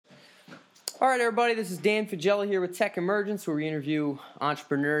All right, everybody, this is Dan Fagella here with Tech Emergence, where we interview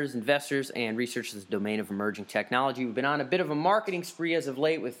entrepreneurs, investors, and researchers in the domain of emerging technology. We've been on a bit of a marketing spree as of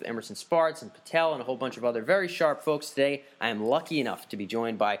late with Emerson Spartz and Patel and a whole bunch of other very sharp folks. Today, I am lucky enough to be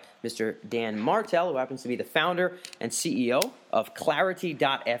joined by Mr. Dan Martell, who happens to be the founder and CEO of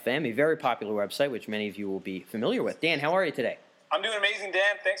Clarity.fm, a very popular website, which many of you will be familiar with. Dan, how are you today? I'm doing amazing,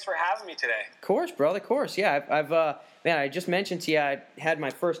 Dan. Thanks for having me today. Of course, brother, of course. Yeah, I just mentioned to you, I had my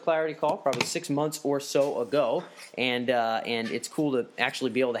first Clarity call probably 6 months or so ago, and it's cool to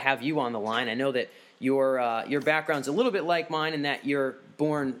actually be able to have you on the line. I know that your background's a little bit like mine in that you're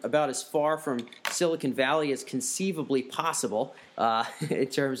born about as far from Silicon Valley as conceivably possible in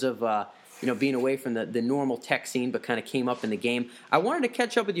terms of being away from the normal tech scene, but kind of came up in the game. I wanted to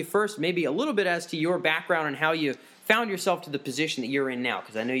catch up with you first, maybe a little bit as to your background and how you found yourself to the position that you're in now,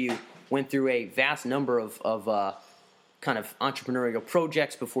 because I know you went through a vast number of kind of entrepreneurial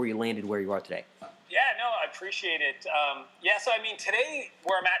projects before you landed where you are today. Yeah, no, I appreciate it. So I mean, today,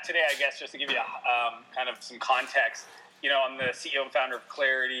 where I'm at today, I guess, just to give you kind of some context, I'm the CEO and founder of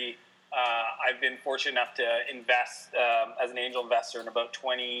Clarity. I've been fortunate enough to invest as an angel investor in about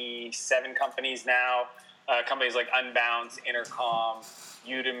 27 companies now, companies like Unbounce, Intercom,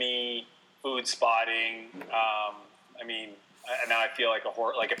 Udemy, Food Spotting. Now I feel like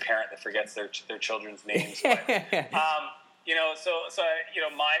a parent that forgets their children's names. But,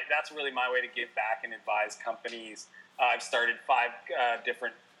 that's really my way to give back and advise companies. I've started 5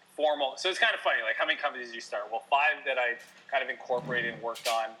 different formal. So it's kind of funny, like how many companies did you start? Well, 5 that I kind of incorporated and worked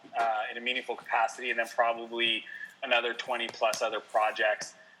on in a meaningful capacity, and then probably another 20 plus other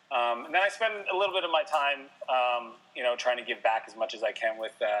projects. And then I spend a little bit of my time, trying to give back as much as I can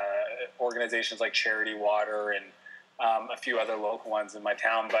with organizations like Charity Water and a few other local ones in my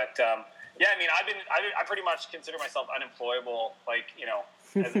town. But I pretty much consider myself unemployable,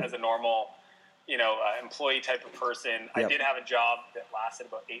 as a normal, employee type of person. Yep. I did have a job that lasted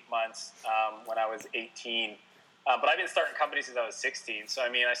about 8 months when I was 18, but I've been starting companies since I was 16. So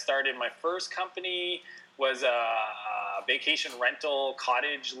I started my first company was a vacation rental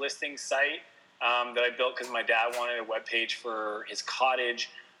cottage listing site that I built because my dad wanted a webpage for his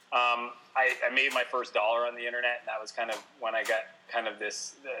cottage. I made my first dollar on the internet, and that was kind of when I got kind of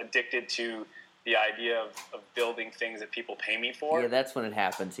this addicted to the idea of building things that people pay me for. Yeah, that's when it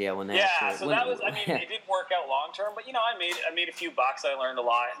happens. Yeah, when they it didn't work out long term, but I made a few bucks. I learned a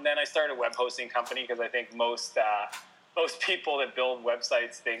lot, and then I started a web hosting company because I think most people that build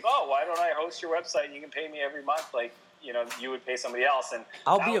websites think, oh, why don't I host your website and you can pay me every month you would pay somebody else. And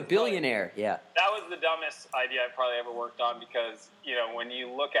I'll be a billionaire. Yeah. That was the dumbest idea I've probably ever worked on because, when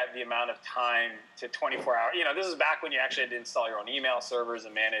you look at the amount of time to 24 hours, this is back when you actually had to install your own email servers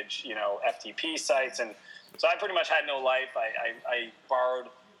and manage, FTP sites. And so I pretty much had no life. I borrowed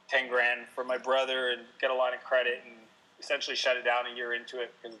 10 grand from my brother and got a line of credit and essentially shut it down a year into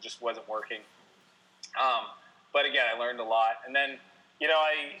it because it just wasn't working. But again, I learned a lot. And then,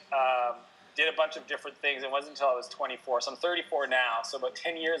 I did a bunch of different things. It wasn't until I was 24. So I'm 34 now. So about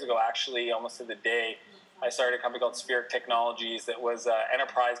 10 years ago, actually, almost to the day, I started a company called Spheric Technologies that was an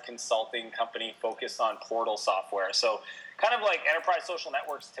enterprise consulting company focused on portal software. So kind of like enterprise social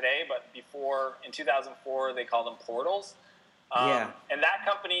networks today, but before, in 2004, they called them portals. And that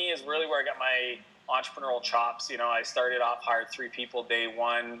company is really where I got my entrepreneurial chops. I started off, hired 3 people day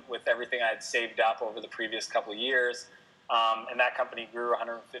one with everything I had saved up over the previous couple of years. And that company grew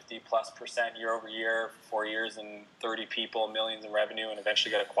 150+% year over year for 4 years and 30 people, millions in revenue, and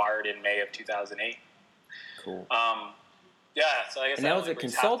eventually got acquired in May of 2008. Cool. So I guess and that was a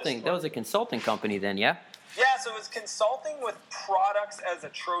consulting. That was a consulting company then, yeah. Yeah, so it was consulting with products as a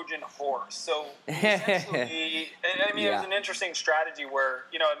Trojan horse. So essentially, it was an interesting strategy where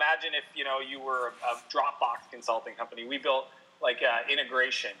imagine if you were a Dropbox consulting company. We built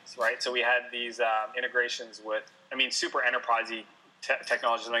integrations, right? So we had these integrations with, super enterprisey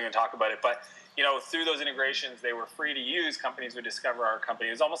technologies. I'm not going to talk about it, but through those integrations, they were free to use. Companies would discover our company.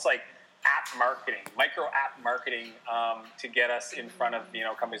 It was almost like app marketing, micro app marketing, to get us in front of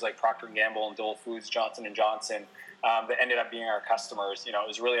companies like Procter & Gamble and Dole Foods, Johnson & Johnson, that ended up being our customers. It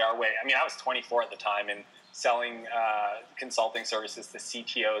was really our way. I was 24 at the time and selling consulting services to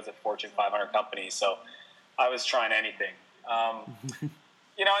CTOs of Fortune 500 companies. So I was trying anything.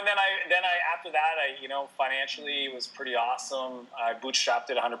 And then I after that, financially it was pretty awesome. I bootstrapped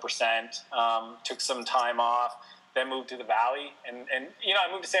it 100%, took some time off, then moved to the Valley. And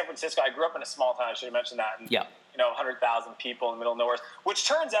I moved to San Francisco. I grew up in a small town, I should have mentioned that. And, 100,000 people in the middle of nowhere, which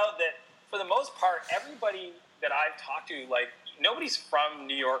turns out that for the most part, everybody that I've talked to, nobody's from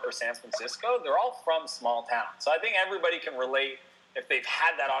New York or San Francisco. They're all from small towns. So I think everybody can relate if they've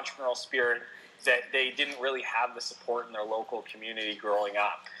had that entrepreneurial spirit, that they didn't really have the support in their local community growing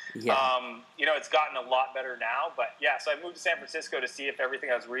up. Yeah. It's gotten a lot better now, but yeah, so I moved to San Francisco to see if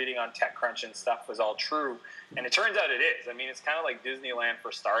everything I was reading on TechCrunch and stuff was all true. And it turns out it is. I mean, it's kind of like Disneyland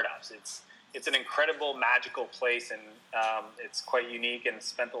for startups. It's an incredible, magical place, and it's quite unique, and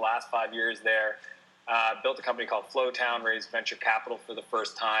spent the last 5 years there. Built a company called Flowtown, raised venture capital for the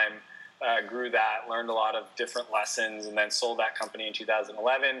first time, grew that, learned a lot of different lessons, and then sold that company in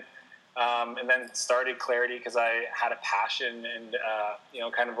 2011. And then started Clarity because I had a passion and,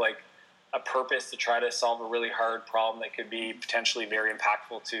 kind of like a purpose to try to solve a really hard problem that could be potentially very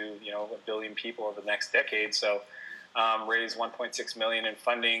impactful to, 1 billion people over the next decade. So raised $1.6 million in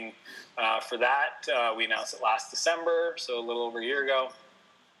funding for that. We announced it last December, so a little over a year ago,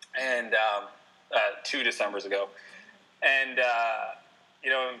 and 2 Decembers ago. And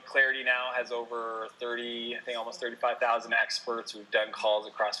Clarity now has over 30, I think almost 35,000 experts. We've done calls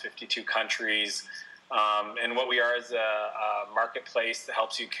across 52 countries. And what we are is a marketplace that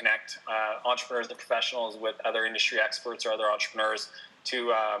helps you connect entrepreneurs and professionals with other industry experts or other entrepreneurs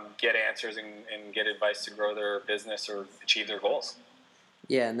to get answers and get advice to grow their business or achieve their goals.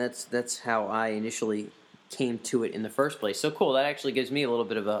 Yeah, and that's how I initially came to it in the first place. So cool. That actually gives me a little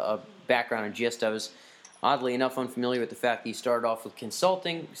bit of a background and gist. I was oddly enough unfamiliar with the fact that he started off with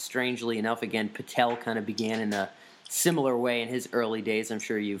consulting. Strangely enough, again, Patel kind of began in a similar way in his early days. I'm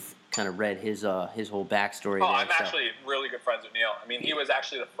sure you've kind of read his whole backstory. Oh, I'm actually really good friends with Neil. I mean, he was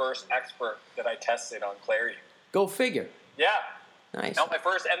actually the first expert that I tested on Clarity. Go figure. Yeah. Nice. My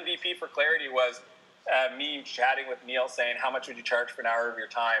first MVP for Clarity was me chatting with Neil saying, how much would you charge for an hour of your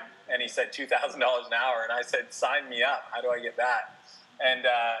time? And he said $2,000 an hour. And I said, sign me up. How do I get that? And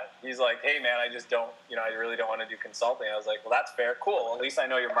he's like, hey, man, I just don't, I really don't want to do consulting. I was like, well, that's fair. Cool. At least I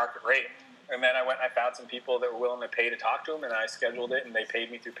know your market rate. And then I went and I found some people that were willing to pay to talk to him, and I scheduled it, and they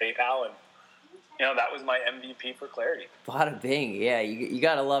paid me through PayPal. And, that was my MVP for Clarity. Bada bing. Yeah, you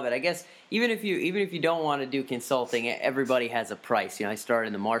got to love it. I guess even if you don't want to do consulting, everybody has a price. I started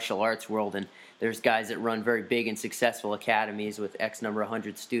in the martial arts world, and there's guys that run very big and successful academies with X number of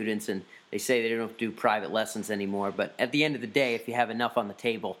 100 students, and they say they don't do private lessons anymore. But at the end of the day, if you have enough on the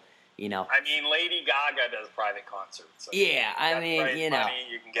table, I mean, Lady Gaga does private concerts. So yeah, I mean, money,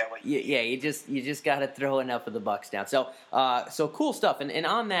 you can get what you need. Yeah, you just got to throw enough of the bucks down. So, so cool stuff. And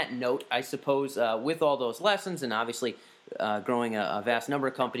on that note, I suppose with all those lessons and obviously growing a vast number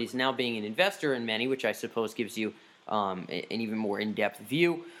of companies, now being an investor in many, which I suppose gives you an even more in-depth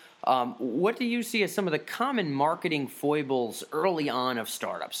view. What do you see as some of the common marketing foibles early on of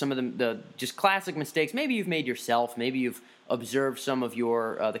startups? Some of the just classic mistakes maybe you've made yourself, maybe you've observed some of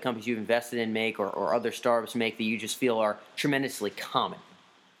your the companies you've invested in make or other startups make that you just feel are tremendously common?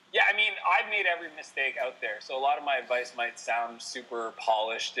 Yeah, I mean, I've made every mistake out there. So a lot of my advice might sound super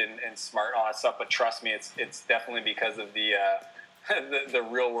polished and smart and all that stuff, but trust me, it's definitely because of the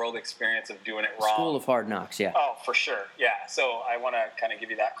real world experience of doing it wrong. School of Hard Knocks, yeah. Oh, for sure, yeah. So I want to kind of give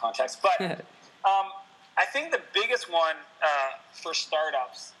you that context. But I think the biggest one for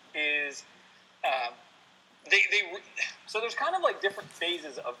startups is so there's kind of like different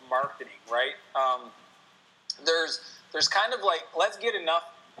phases of marketing, right? There's kind of like, let's get enough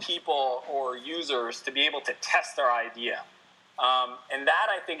people or users to be able to test our idea. And that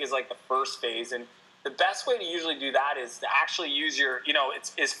I think is like the first phase. And the best way to usually do that is to actually use your,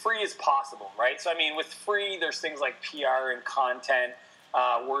 it's as free as possible, right? So, I mean, with free, there's things like PR and content,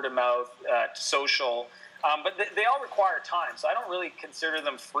 word of mouth, social. But they all require time, so I don't really consider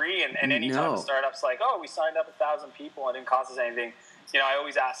them free. And anytime a startup's like, oh, we signed up 1,000 people and it didn't cost us anything, I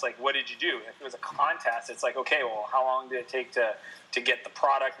always ask, like, what did you do? If it was a contest, it's like, okay, well, how long did it take to get the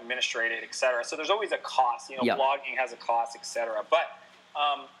product, administrate it, et cetera? So there's always a cost. Blogging has a cost, et cetera. But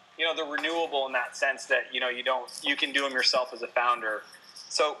they're renewable in that sense that you can do them yourself as a founder.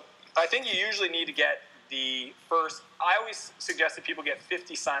 So I think you usually need to get the first. I always suggest that people get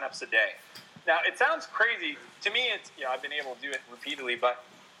 50 signups a day. Now, it sounds crazy. To me, it's, I've been able to do it repeatedly, but,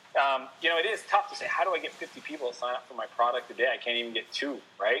 it is tough to say, how do I get 50 people to sign up for my product a day? I can't even get 2,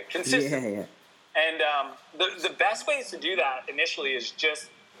 right? Consistent. Yeah. And the best ways to do that initially is just,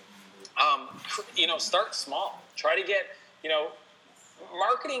 start small. Try to get,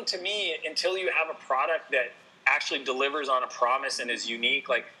 marketing to me, until you have a product that actually delivers on a promise and is unique.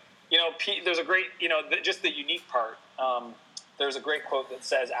 Like, there's a great, just the unique part. There's a great quote that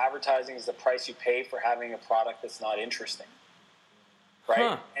says, advertising is the price you pay for having a product that's not interesting. Right?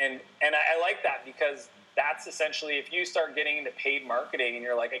 Huh. And I like that, because that's essentially, if you start getting into paid marketing and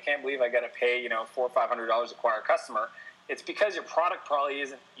you're like, I can't believe I got to pay, $400 or $500 to acquire a customer, it's because your product probably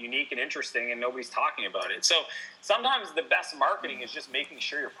isn't unique and interesting and nobody's talking about it. So sometimes the best marketing is just making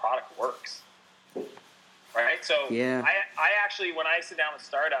sure your product works. Right. So I actually, when I sit down with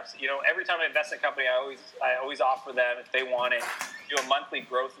startups, every time I invest in a company, I always offer them, if they want it, do a monthly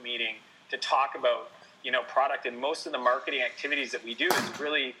growth meeting to talk about, product. And most of the marketing activities that we do is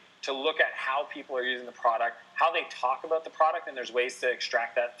really to look at how people are using the product, how they talk about the product. And there's ways to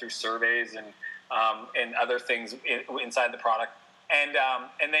extract that through surveys and other things inside the product. And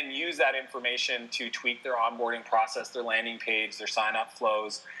then use that information to tweak their onboarding process, their landing page, their sign up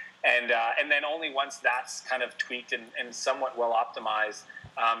flows. And then only once that's kind of tweaked and somewhat well optimized,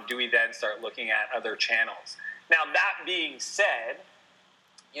 do we then start looking at other channels. Now, that being said,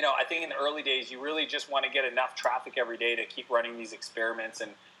 I think in the early days, you really just want to get enough traffic every day to keep running these experiments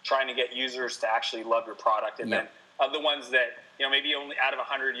and trying to get users to actually love your product. And then of the ones that, maybe only out of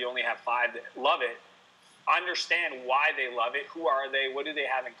 100, you only have 5 that love it, understand why they love it. Who are they? What do they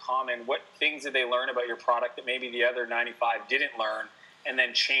have in common? What things did they learn about your product that maybe the other 95 didn't learn? And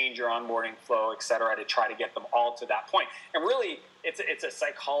then change your onboarding flow, et cetera, to try to get them all to that point. And really, it's a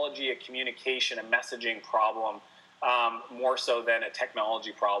psychology, a communication, a messaging problem, more so than a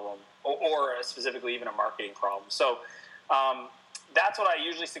technology problem, or specifically even a marketing problem. So that's what I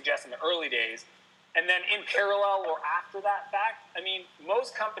usually suggest in the early days. And then in parallel or after that fact,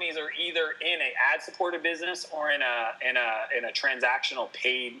 most companies are either in an ad-supported business or in a transactional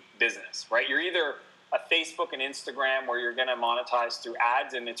paid business, right? You're either a Facebook and Instagram where you're going to monetize through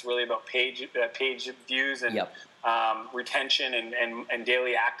ads, and it's really about page views and retention and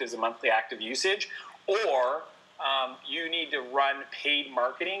daily actives and monthly active usage, or you need to run paid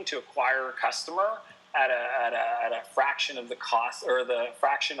marketing to acquire a customer at a fraction of the cost or the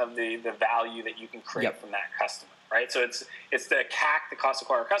fraction of the value that you can create from that customer, right? So it's the CAC, the cost to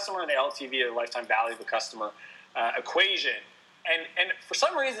acquire a customer, and the LTV, or lifetime value of the customer equation. And for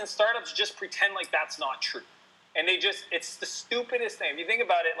some reason, startups just pretend like that's not true. And it's the stupidest thing. If you think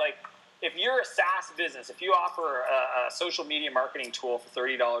about it, like if you're a SaaS business, if you offer a social media marketing tool for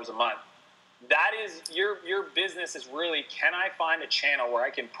 $30 a month, that is your business is really, can I find a channel where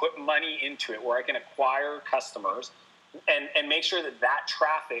I can put money into it, where I can acquire customers and make sure that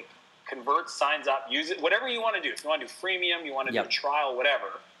traffic converts, signs up, use it, whatever you want to do. If you want to do freemium, you want to do a trial,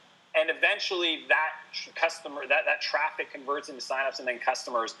 whatever. And eventually that customer, that traffic converts into signups and then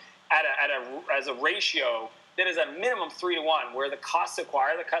customers as a ratio that is a minimum 3 to 1, where the cost to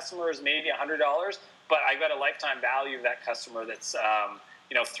acquire the customer is maybe $100, but I got a lifetime value of that customer that's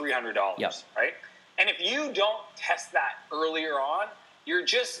 $300, right? And if you don't test that earlier on, you're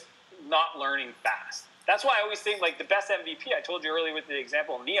just not learning fast. That's why I always think like the best MVP. I told you earlier with the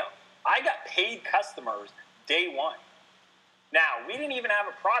example of Neil. I got paid customers day one. Now, we didn't even have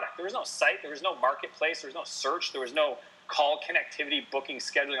a product. There was no site. There was no marketplace. There was no search. There was no call connectivity, booking,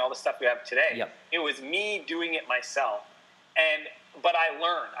 scheduling, all the stuff we have today. It was me doing it myself. But I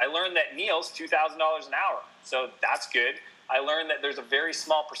learned that Neil's $2,000 an hour. So that's good. I learned that there's a very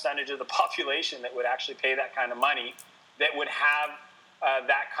small percentage of the population that would actually pay that kind of money, that would have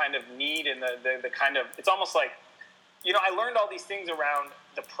that kind of need and the kind of, it's almost like, I learned all these things around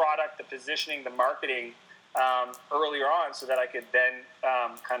the product, the positioning, the marketing, earlier on, so that I could then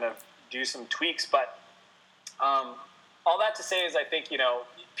kind of do some tweaks. But all that to say is, I think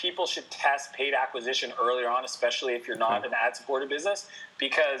people should test paid acquisition earlier on, especially if you're not an ad-supported business,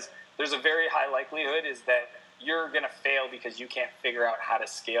 because there's a very high likelihood is that you're going to fail because you can't figure out how to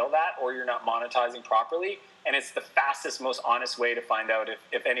scale that, or you're not monetizing properly. And it's the fastest, most honest way to find out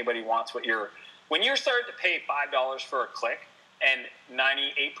if anybody wants what when you're starting to pay $5 for a click, and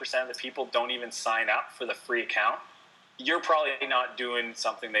 98% of the people don't even sign up for the free account, you're probably not doing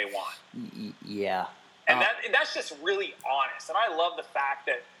something they want. Yeah. And that's just really honest. And I love the fact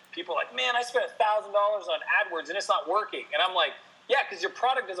that people are like, man, I spent $1,000 on AdWords and it's not working. And I'm like, yeah, because your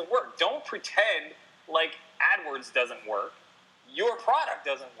product doesn't work. Don't pretend like AdWords doesn't work. Your product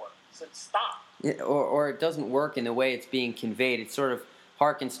doesn't work. So stop. Yeah, or it doesn't work in the way it's being conveyed. It sort of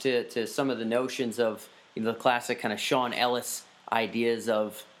harkens to some of the notions of the classic kind of Sean Ellis ideas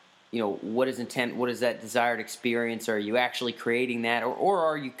of, what is intent, what is that desired experience? Are you actually creating that, or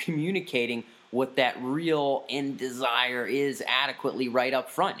are you communicating what that real end desire is adequately right up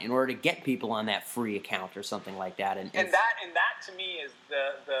front in order to get people on that free account or something like that? And that to me is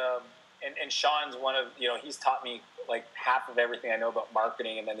and Sean's one of, he's taught me like half of everything I know about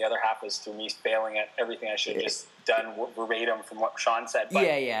marketing, and then the other half is through me failing at everything I should have just done verbatim from what Sean said. But,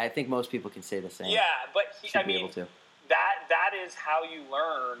 I think most people can say the same. Yeah, but able to. That is how you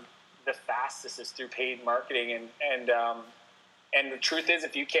learn the fastest, is through paid marketing, and And the truth is,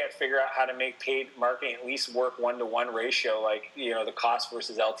 if you can't figure out how to make paid marketing at least work 1-to-1 ratio, like, the cost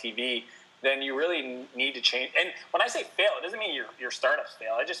versus LTV, then you really need to change. And when I say fail, it doesn't mean your startups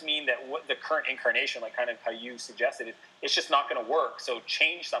fail. I just mean that what the current incarnation, like kind of how you suggested, it's just not going to work. So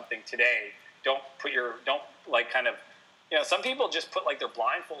change something today. Don't some people just put like their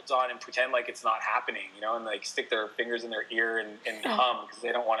blindfolds on and pretend like it's not happening, and like stick their fingers in their ear and hum because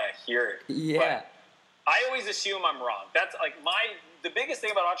they don't want to hear it. Yeah. But I always assume I'm wrong. That's like the biggest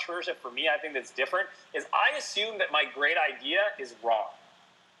thing about entrepreneurship for me, I think that's different, is I assume that my great idea is wrong.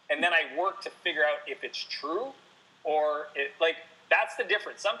 And then I work to figure out if it's true or that's the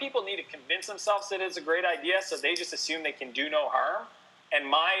difference. Some people need to convince themselves that it's a great idea, so they just assume they can do no harm. And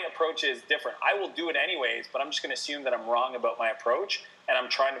my approach is different. I will do it anyways, but I'm just going to assume that I'm wrong about my approach, and I'm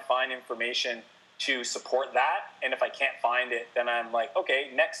trying to find information to support that. And if I can't find it, then I'm like, okay,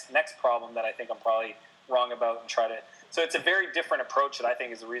 next problem that I think I'm probably wrong about, and try to. So it's a very different approach that I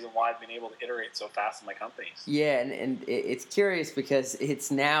think is the reason why I've been able to iterate so fast in my companies. Yeah, and it's curious because it's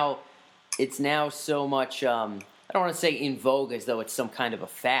now so much. I don't want to say in vogue as though it's some kind of a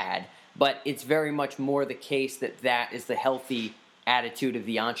fad, but it's very much more the case that is the healthy attitude of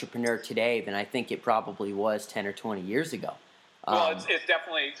the entrepreneur today than I think it probably was 10 or 20 years ago. Well, it's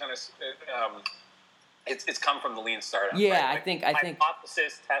definitely kind of it's come from the lean startup. Yeah, right? I think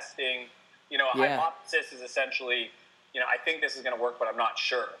hypothesis testing. A hypothesis is essentially, I think this is going to work, but I'm not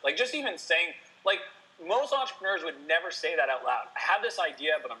sure. Like, just even saying, like, most entrepreneurs would never say that out loud. I have this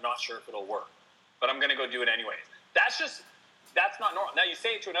idea, but I'm not sure if it'll work, but I'm going to go do it anyways. That's not normal. Now, you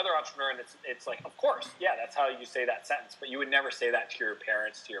say it to another entrepreneur, and it's like, of course, yeah, that's how you say that sentence, but you would never say that to your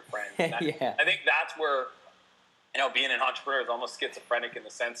parents, to your friends. Yeah. I think that's where, being an entrepreneur is almost schizophrenic in the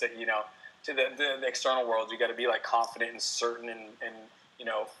sense that, to the external world, you got to be like confident and certain and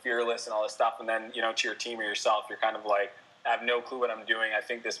fearless and all this stuff. And then, to your team or yourself, you're kind of like, I have no clue what I'm doing. I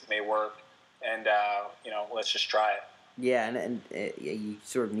think this may work. And, let's just try it. Yeah. And you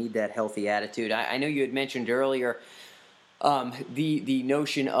sort of need that healthy attitude. I know you had mentioned earlier, the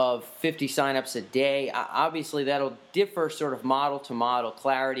notion of 50 signups a day. Obviously that'll differ sort of model to model.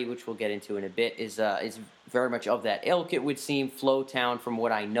 Clarity, which we'll get into in a bit, is very much of that ilk. It would seem Flowtown, from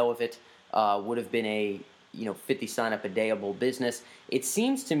what I know of it, would have been a 50 sign up a dayable business. It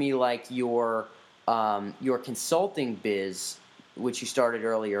seems to me like your consulting biz, which you started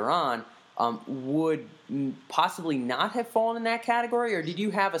earlier on, would possibly not have fallen in that category, or did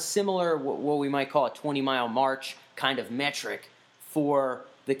you have a similar, what we might call a 20-mile march kind of metric for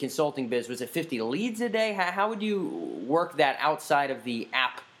the consulting biz? Was it 50 leads a day? How would you work that outside of the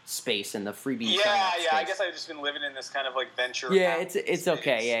app space and the freebie? Yeah. I guess I've just been living in this kind of like venture. Yeah, it's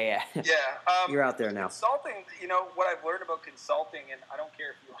okay. Yeah. You're out there now. Consulting, what I've learned about consulting, and I don't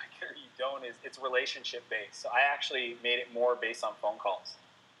care if you like it or you don't, is it's relationship based. So I actually made it more based on phone calls.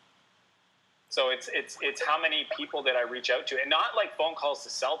 So it's how many people that I reach out to, and not like phone calls to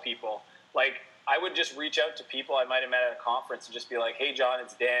sell people. Like, I would just reach out to people I might have met at a conference and just be like, hey, John,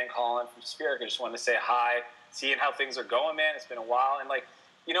 it's Dan calling from Spheric. I just wanted to say hi, seeing how things are going, man. It's been a while. And like,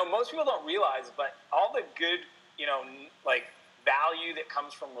 most people don't realize, but all the good, like value that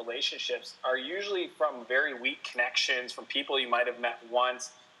comes from relationships are usually from very weak connections, from people you might have met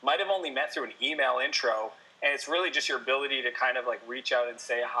once, might have only met through an email intro. And it's really just your ability to kind of like reach out and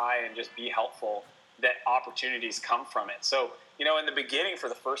say hi and just be helpful, that opportunities come from it. So, in the beginning, for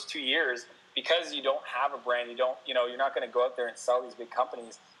the first 2 years, because you don't have a brand, you're not going to go out there and sell these big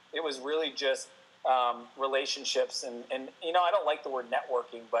companies. It was really just relationships and I don't like the word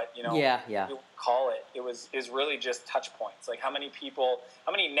networking, but you call it. It was really just touch points. Like how many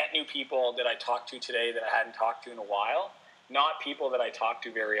net new people did I talk to today that I hadn't talked to in a while? Not people that I talk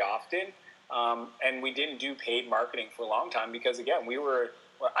to very often. And we didn't do paid marketing for a long time because, again, we were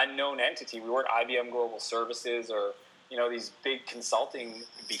an unknown entity. We weren't IBM Global Services or, these big consulting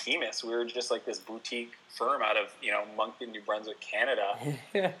behemoths. We were just like this boutique firm out of, Moncton, New Brunswick, Canada.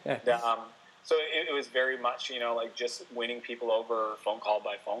 So it was very much, like just winning people over phone call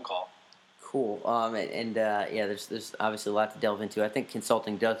by phone call. Cool. There's obviously a lot to delve into. I think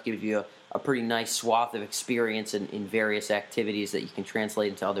consulting does give you a pretty nice swath of experience in various activities that you can translate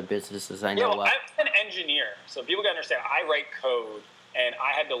into other businesses. I know. I'm an engineer, so people gotta understand. I write code, and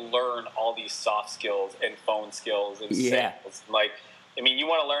I had to learn all these soft skills and phone skills and sales. Like, you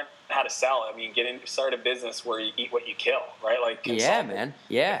want to learn how to sell. Start a business where you eat what you kill, right? Like, yeah, man.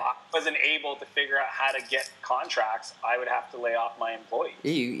 Yeah. If I wasn't able to figure out how to get contracts, I would have to lay off my employees.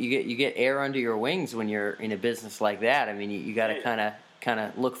 You get air under your wings when you're in a business like that. You got to kind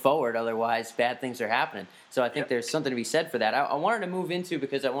of look forward, otherwise bad things are happening. So I think there's something to be said for that. I wanted to move into,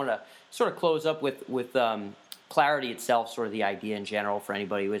 because I want to sort of close up with clarity itself, sort of the idea in general for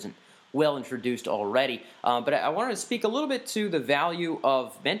anybody who isn't well introduced already. But I wanted to speak a little bit to the value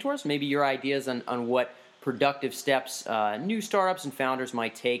of mentors, maybe your ideas on what productive steps new startups and founders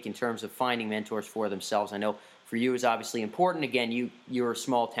might take in terms of finding mentors for themselves. I know for you is obviously important. Again, you're a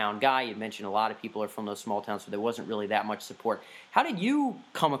small town guy. You mentioned a lot of people are from those small towns, so there wasn't really that much support. How did you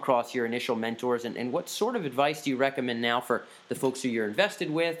come across your initial mentors, and what sort of advice do you recommend now for the folks who you're invested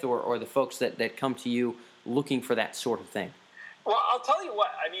with or the folks that come to you looking for that sort of thing? Well, I'll tell you what.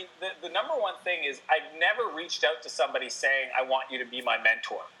 I mean, the number one thing is I've never reached out to somebody saying, I want you to be my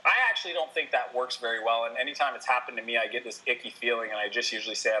mentor. I actually don't think that works very well. And anytime it's happened to me, I get this icky feeling, and I just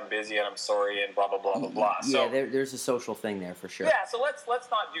usually say I'm busy and I'm sorry and blah, blah, blah, blah, blah. Yeah, there's a social thing there for sure. Yeah, so let's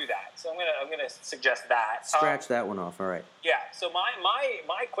not do that. So I'm gonna suggest that. Scratch that one off. All right. Yeah. So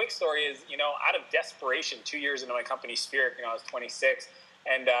my quick story is, out of desperation, 2 years into my company, Spirit, I was 26.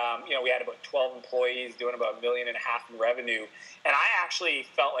 And, we had about 12 employees doing about $1.5 million in revenue. And I actually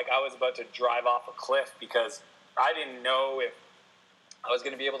felt like I was about to drive off a cliff because I didn't know if I was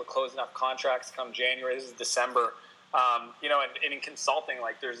going to be able to close enough contracts come January. This is December. And in consulting,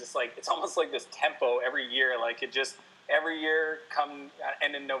 there's this, it's almost like this tempo every year. Every year come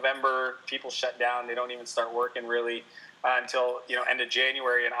end in November, people shut down. They don't even start working really until end of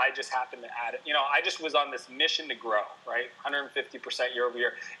January, and I just happened to add it. I just was on this mission to grow, right, 150% year over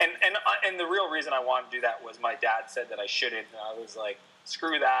year, and the real reason I wanted to do that was my dad said that I shouldn't, and I was like,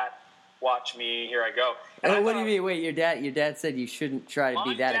 screw that, watch me, here I go. And what do you mean? Wait, your dad said you shouldn't try to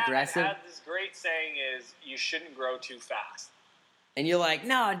be that aggressive? My dad had this great saying is, you shouldn't grow too fast. And you're like,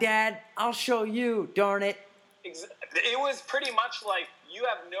 no, Dad, I'll show you, darn it. It was pretty much like, you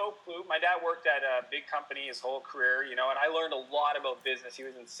have no clue. My dad worked at a big company his whole career, and I learned a lot about business. He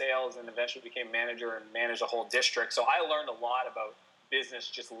was in sales and eventually became manager and managed a whole district. So I learned a lot about business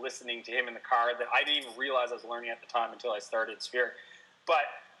just listening to him in the car that I didn't even realize I was learning at the time until I started Sphere. But,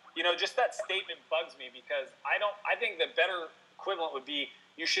 just that statement bugs me because I think the better equivalent would be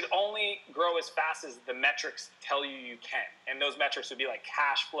you should only grow as fast as the metrics tell you can. And those metrics would be like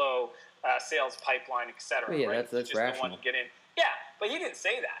cash flow, sales pipeline, et cetera. Yeah, right? that's just rational. Don't want to get in. Yeah, but he didn't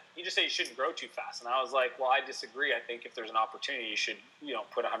say that. He just said you shouldn't grow too fast. And I was like, well, I disagree. I think if there's an opportunity, you should,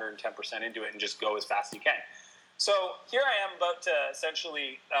 put 110% into it and just go as fast as you can. So here I am about to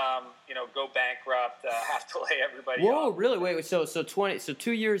essentially, go bankrupt, have to lay everybody off. Whoa, really? Wait, so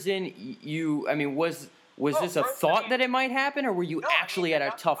 2 years in, was this a thought that it might happen, or were you actually at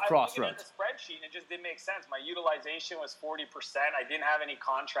a tough crossroads? I was looking at the spreadsheet, and it just didn't make sense. My utilization was 40%. I didn't have any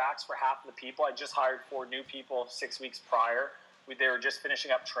contracts for half of the people. I just hired 4 new people 6 weeks prior. They were just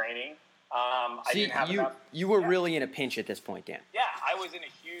finishing up training. I didn't have enough. You were really in a pinch at this point, Dan. Yeah, I was in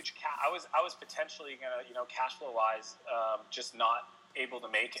a huge. I was potentially gonna, cash flow wise, just not able to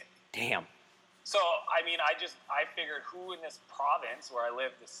make it. Damn. So, I figured who in this province where I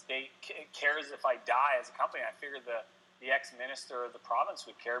live, the state, cares if I die as a company. I figured the ex-minister of the province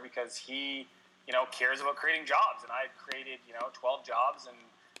would care because he, cares about creating jobs. And I had created, 12 jobs, and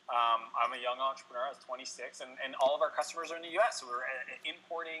I'm a young entrepreneur. I was 26, and all of our customers are in the U.S. So we're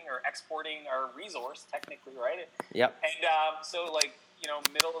importing or exporting our resource, technically, right? Yep. And so,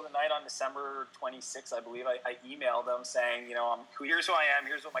 middle of the night on December 26th, I believe, I emailed them saying, here's who I am,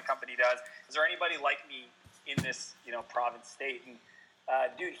 here's what my company does. Is there anybody like me in this, province, state? And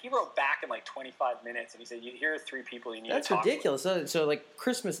dude, he wrote back in 25 minutes, and he said, here are 3 people you need to talk to. That's ridiculous. So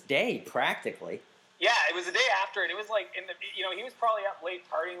Christmas Day, practically. Yeah, it was the day after, and it was he was probably up late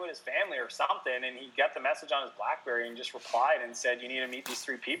partying with his family or something, and he got the message on his BlackBerry and just replied and said, you need to meet these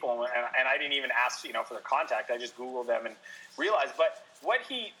 3 people, and I didn't even ask, for their contact. I just Googled them and realized. But what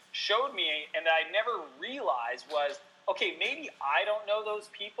he showed me, and I never realized, was, okay, maybe I don't know those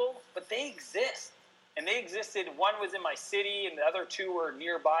people, but they exist. And they existed. One was in my city, and the other 2 were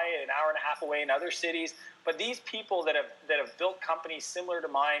nearby, an hour and a half away in other cities. But these people that have built companies similar to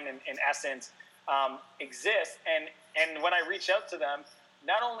mine in essence, exist, and when I reached out to them,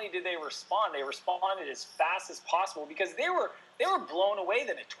 not only did they responded as fast as possible because they were blown away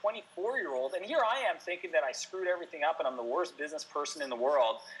that a 24-year-old, and here I am thinking that I screwed everything up and I'm the worst business person in the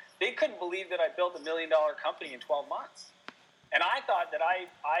world. They couldn't believe that I built $1 million company in 12 months, and I thought that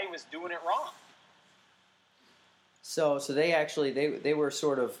I was doing it wrong. So they actually they were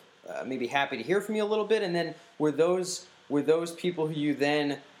sort of maybe happy to hear from you a little bit, and then were those people who you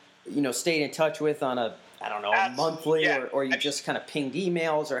then stayed in touch with on a monthly, or you just kind of pinged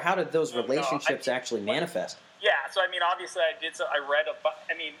emails, or how did those relationships actually manifest? Yeah, so obviously I did. So I read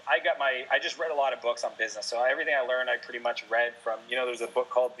I just read a lot of books on business. So everything I learned, I pretty much read from. There's a book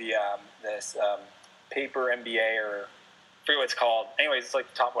called this Paper MBA, or forget what it's called. Anyways, it's like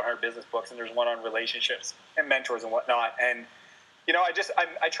the top 100 business books, and there's one on relationships and mentors and whatnot. And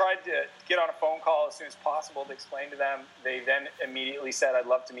I tried to get on a phone call as soon as possible to explain to them. They then immediately said, "I'd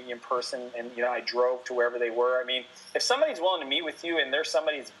love to meet you in person." And I drove to wherever they were. I mean, if somebody's willing to meet with you, and there's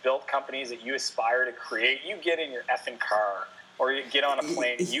somebody that's built companies that you aspire to create, you get in your effing car or you get on a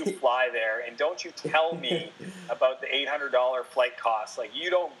plane, and you fly there, and don't you tell me about the $800 flight costs. Like,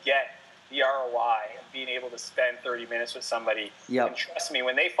 you don't get the ROI of being able to spend 30 minutes with somebody. Yep. And trust me,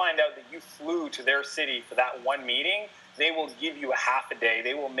 when they find out that you flew to their city for that one meeting, they will give you a half a day.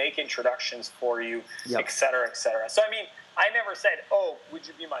 They will make introductions for you, Yep. et cetera, et cetera. So, I mean, I never said, "Oh, would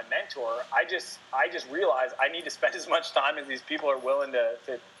you be my mentor?" I just realized I need to spend as much time as these people are willing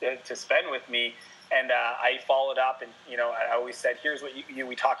to spend with me. And I followed up, and I always said, "Here's what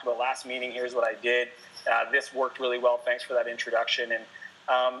we talked about last meeting. Here's what I did. This worked really well. Thanks for that introduction." And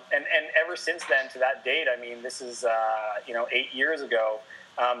ever since then to that date, I mean, this is 8 years ago.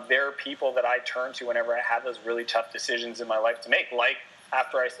 There are people that I turn to whenever I have those really tough decisions in my life to make, like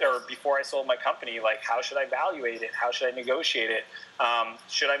before I sold my company. Like, how should I evaluate it? How should I negotiate it?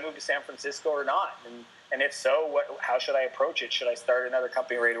 Should I move to San Francisco or not? And if so, how should I approach it? Should I start another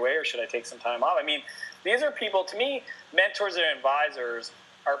company right away, or should I take some time off? I mean, these are people, to me, mentors and advisors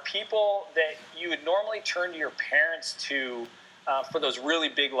are people that you would normally turn to your parents to for those really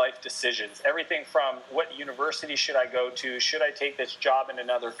big life decisions. Everything from what university should I go to, should I take this job in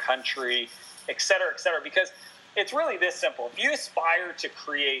another country, et cetera, et cetera. Because it's really this simple. If you aspire to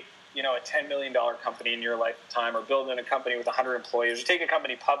create a $10 million company in your lifetime, or build in a company with 100 employees, or take a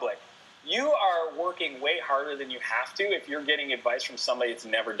company public, you are working way harder than you have to if you're getting advice from somebody that's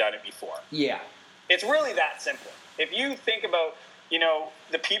never done it before. Yeah. It's really that simple. If you think about,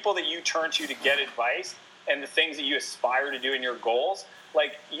 the people that you turn to get advice and the things that you aspire to do in your goals,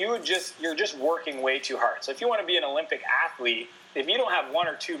 like, you're just working way too hard. So if you want to be an Olympic athlete, if you don't have one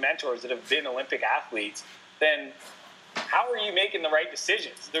or two mentors that have been Olympic athletes, then how are you making the right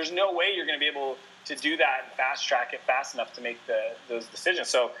decisions? There's no way you're going to be able to do that and fast track it fast enough to make those decisions.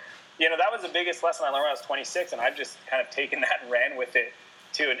 So, that was the biggest lesson I learned when I was 26, and I've just kind of taken that and ran with it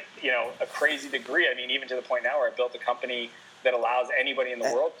to a crazy degree. I mean, even to the point now where I built a company that allows anybody in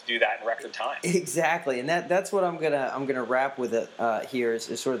the world to do that in record time. Exactly, and that's what I'm gonna wrap with it here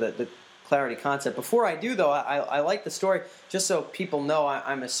is sort of the clarity concept. Before I do, though, I like the story just so people know.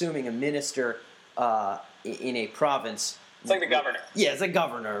 I'm assuming a minister in a province. It's like the governor. Yeah, it's a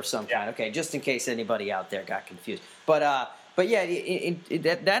governor of some kind. Okay, just in case anybody out there got confused. But yeah,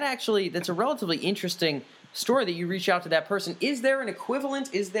 that's a relatively interesting story that you reach out to that person. Is there an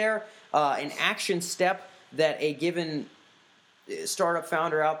equivalent? Is there an action step that a given startup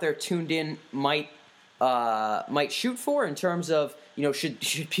founder out there tuned in might shoot for in terms of, should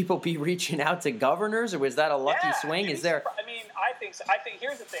people be reaching out to governors, or was that a lucky swing? Is there? I mean, I think so. I think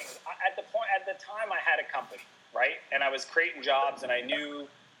here's the thing. At the time, I had a company, right, and I was creating jobs, and I knew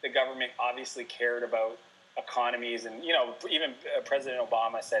the government obviously cared about economies, and even President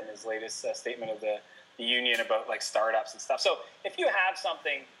Obama said in his latest statement of the union about like startups and stuff. So if you have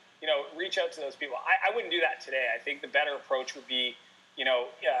something, reach out to those people. I wouldn't do that today. I think the better approach would be,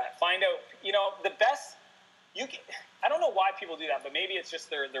 find out, the best. I don't know why people do that, but maybe it's just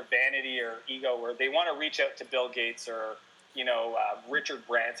their vanity or ego, where they want to reach out to Bill Gates or Richard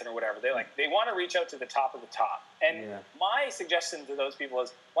Branson or whatever. They want to reach out to the top of the top. And my suggestion to those people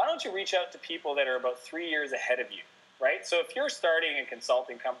is, why don't you reach out to people that are about 3 years ahead of you, right? So if you're starting a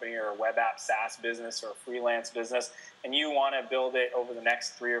consulting company or a web app SaaS business or a freelance business, and you want to build it over the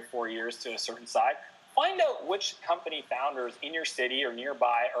next 3 or 4 years to a certain size, find out which company founders in your city or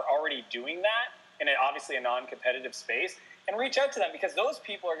nearby are already doing that in obviously a non-competitive space, and reach out to them, because those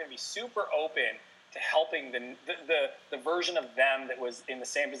people are going to be super open to helping the version of them that was in the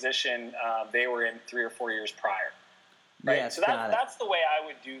same position they were in 3 or 4 years prior. Right? Yes, so that's the way I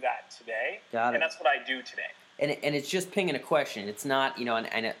would do that today. And that's what I do today. And it's just pinging a question. It's not,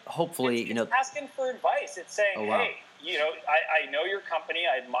 and hopefully, it's asking for advice. It's saying, hey, I know your company.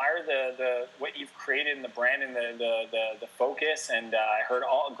 I admire the what you've created and the brand and the focus. And I heard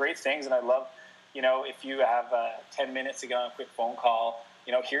all great things, and I love, if you have 10 minutes to get on a quick phone call,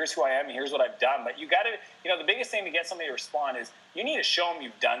 here's who I am and here's what I've done. But you got to, the biggest thing to get somebody to respond is you need to show them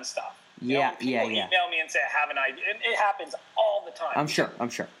you've done stuff. People email me and say, I have an idea. And it happens all the time. I'm sure.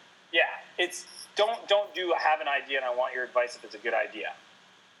 Yeah. It's don't do, I have an idea and I want your advice if it's a good idea.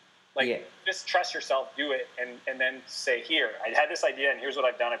 Just trust yourself, do it, and then say, here, I had this idea and here's what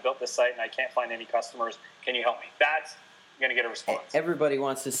I've done. I built this site and I can't find any customers. Can you help me? going to get a response. Everybody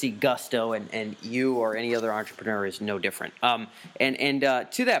wants to see gusto, and you or any other entrepreneur is no different. And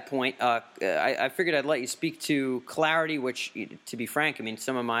to that point, I figured I'd let you speak to Clarity, which, to be frank, I mean,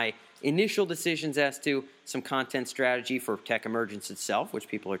 some of my initial decisions as to some content strategy for Tech Emergence itself, which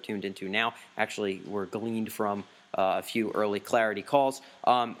people are tuned into now, actually were gleaned from a few early Clarity calls.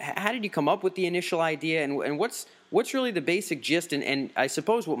 How did you come up with the initial idea, and what's really the basic gist? And I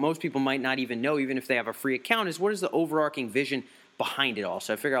suppose what most people might not even know, even if they have a free account, is what is the overarching vision behind it all?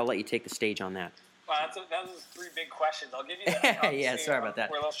 So I figure I'll let you take the stage on that. Well, that was 3 big questions. I'll give you that. Yeah, sorry about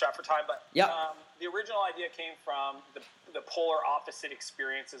that. We're a little strapped for time, but yep. The original idea came from the polar opposite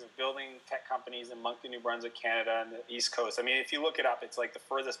experiences of building tech companies in Moncton, New Brunswick, Canada, and the East Coast. I mean, if you look it up, it's like the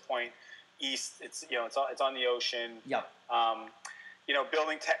furthest point east. It's it's on the ocean. Yep.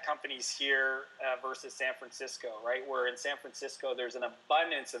 Building tech companies here versus San Francisco, right? Where in San Francisco, there's an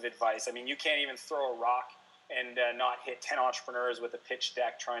abundance of advice. I mean, you can't even throw a rock and not hit 10 entrepreneurs with a pitch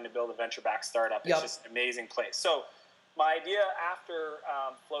deck trying to build a venture-backed startup. It's just an amazing place. So my idea after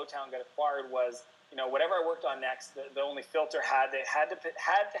Flowtown got acquired was, whatever I worked on next, the only filter had to have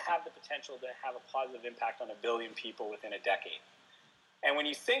the potential to have a positive impact on 1 billion people within a decade. And when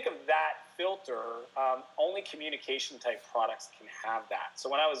you think of that filter, only communication-type products can have that. So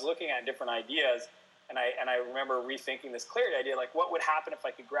when I was looking at different ideas, and I remember rethinking this Clarity idea, like what would happen if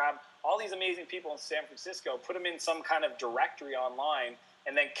I could grab all these amazing people in San Francisco, put them in some kind of directory online,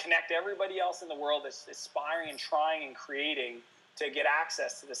 and then connect everybody else in the world that's aspiring and trying and creating to get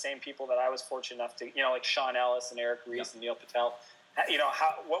access to the same people that I was fortunate enough to, like Sean Ellis and Eric Ries and Neil Patel.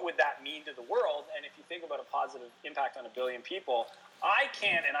 What would that mean to the world? And if you think about a positive impact on 1 billion people, I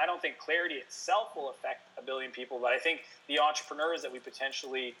can't, and I don't think Clarity itself will affect 1 billion people, but I think the entrepreneurs that we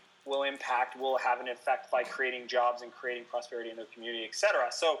potentially will impact will have an effect by creating jobs and creating prosperity in their community, et cetera.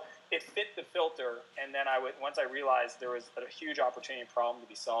 So it fit the filter, and then once I realized there was a huge opportunity and problem to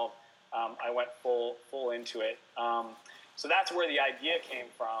be solved, I went full into it. So that's where the idea came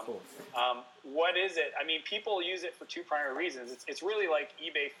from. Cool. What is it? I mean, people use it for 2 primary reasons. It's really like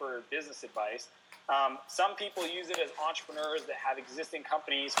eBay for business advice. Some people use it as entrepreneurs that have existing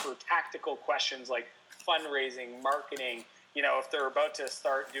companies for tactical questions like fundraising, marketing. If they're about to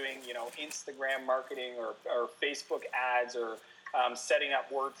start doing, Instagram marketing or Facebook ads or setting up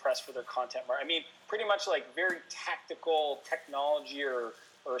WordPress for their content. I mean, pretty much like very tactical technology or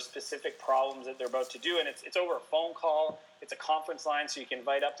specific problems that they're about to do. And it's over a phone call. It's a conference line, so you can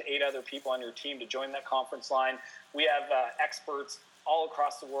invite up to 8 other people on your team to join that conference line. We have experts all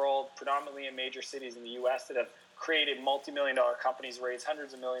across the world, predominantly in major cities in the U.S., that have created multi-million-dollar companies, raised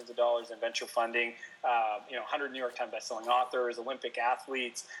hundreds of millions of dollars in venture funding, 100 New York Times bestselling authors, Olympic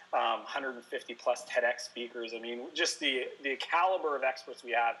athletes, 150-plus TEDx speakers. I mean, just the caliber of experts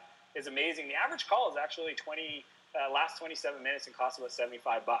we have is amazing. The average call is actually lasts 27 minutes and costs about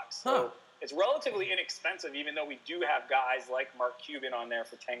 $75. So it's relatively inexpensive, even though we do have guys like Mark Cuban on there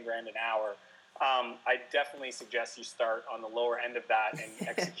for $10,000 an hour. I definitely suggest you start on the lower end of that and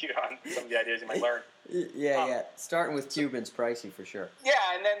execute on some of the ideas you might learn. Yeah. Starting with Cuban's pricey for sure. Yeah,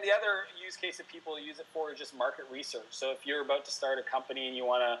 and then the other use case that people use it for is just market research. So if you're about to start a company and you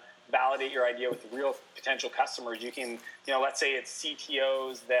want to validate your idea with real potential customers, you can, let's say it's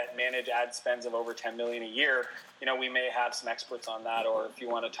CTOs that manage ad spends of over $10 million a year. We may have some experts on that. Or if you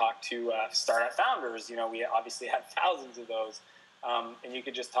want to talk to startup founders, we obviously have thousands of those. And you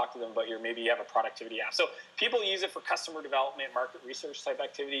could just talk to them about maybe you have a productivity app. So people use it for customer development, market research type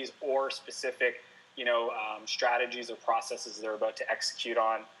activities, or specific, strategies or processes they're about to execute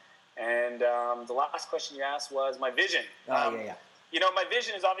on. And the last question you asked was my vision. Yeah. My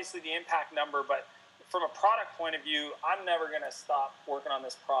vision is obviously the impact number, but from a product point of view, I'm never going to stop working on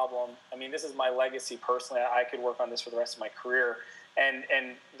this problem. I mean, this is my legacy personally. I could work on this for the rest of my career. And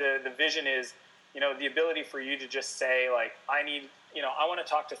the vision is, the ability for you to just say, like, I want to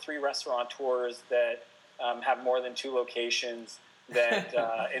talk to 3 restaurateurs that have more than 2 locations that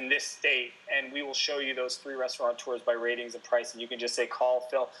in this state, and we will show you those 3 restaurateurs by ratings and price, and you can just say, call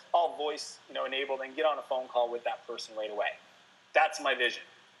Phil, all voice enabled, and get on a phone call with that person right away. That's my vision.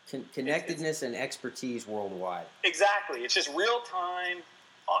 Connectedness and expertise worldwide. Exactly. It's just real time.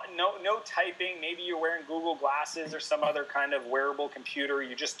 No typing. Maybe you're wearing Google Glasses or some other kind of wearable computer.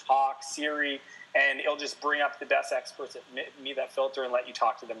 You just talk Siri, and it'll just bring up the best experts that meet that filter and let you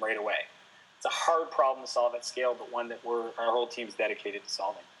talk to them right away. It's a hard problem to solve at scale, but one that our whole team's dedicated to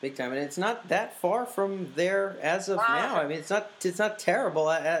solving. Big time, and it's not that far from there as of now. I mean, it's not terrible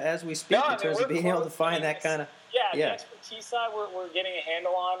as we speak in terms of being able to find that kind of. Yeah, the expertise side we're getting a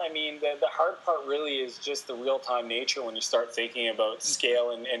handle on. I mean, the hard part really is just the real-time nature when you start thinking about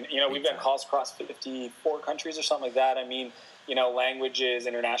scale. And we've done calls across 54 countries or something like that. I mean, languages,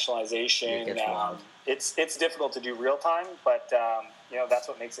 internationalization. It's difficult to do real-time, but, that's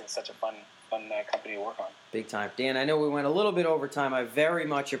what makes it such a fun company to work on. Big time. Dan, I know we went a little bit over time. I very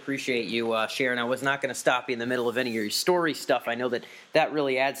much appreciate you sharing. I was not going to stop you in the middle of any of your story stuff. I know that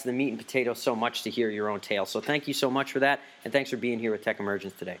really adds to the meat and potatoes so much to hear your own tale. So thank you so much for that, and thanks for being here with Tech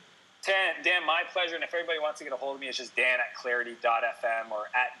Emergence today. Dan, my pleasure. And if everybody wants to get a hold of me, it's just dan@clarity.fm or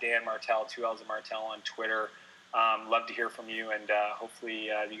Dan Martell, 2 L's of Martell on Twitter. Love to hear from you, and hopefully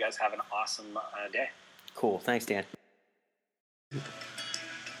you guys have an awesome day. Cool. Thanks, Dan.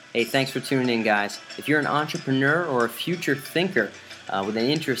 Hey, thanks for tuning in, guys. If you're an entrepreneur or a future thinker with an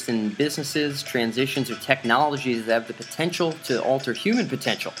interest in businesses, transitions, or technologies that have the potential to alter human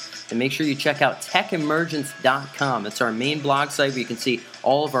potential, then make sure you check out techemergence.com. It's our main blog site where you can see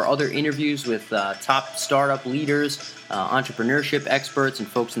all of our other interviews with top startup leaders, entrepreneurship experts, and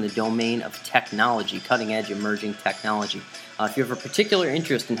folks in the domain of technology, cutting-edge emerging technology. If you have a particular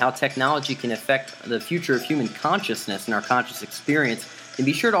interest in how technology can affect the future of human consciousness and our conscious experience, then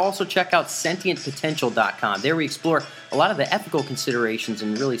be sure to also check out sentientpotential.com. There we explore a lot of the ethical considerations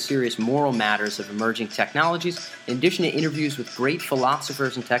and really serious moral matters of emerging technologies, in addition to interviews with great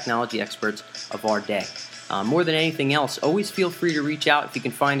philosophers and technology experts of our day. More than anything else, always feel free to reach out. If you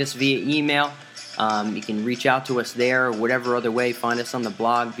can find us via email, you can reach out to us there or whatever other way. Find us on the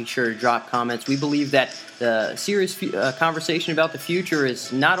blog. Be sure to drop comments. We believe that the serious conversation about the future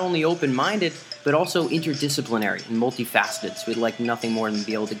is not only open-minded, but also interdisciplinary and multifaceted. So we'd like nothing more than to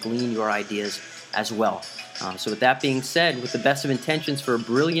be able to glean your ideas as well. So with that being said, with the best of intentions for a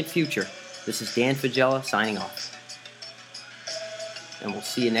brilliant future, this is Dan Faggella signing off. And we'll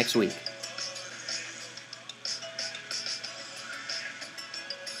see you next week.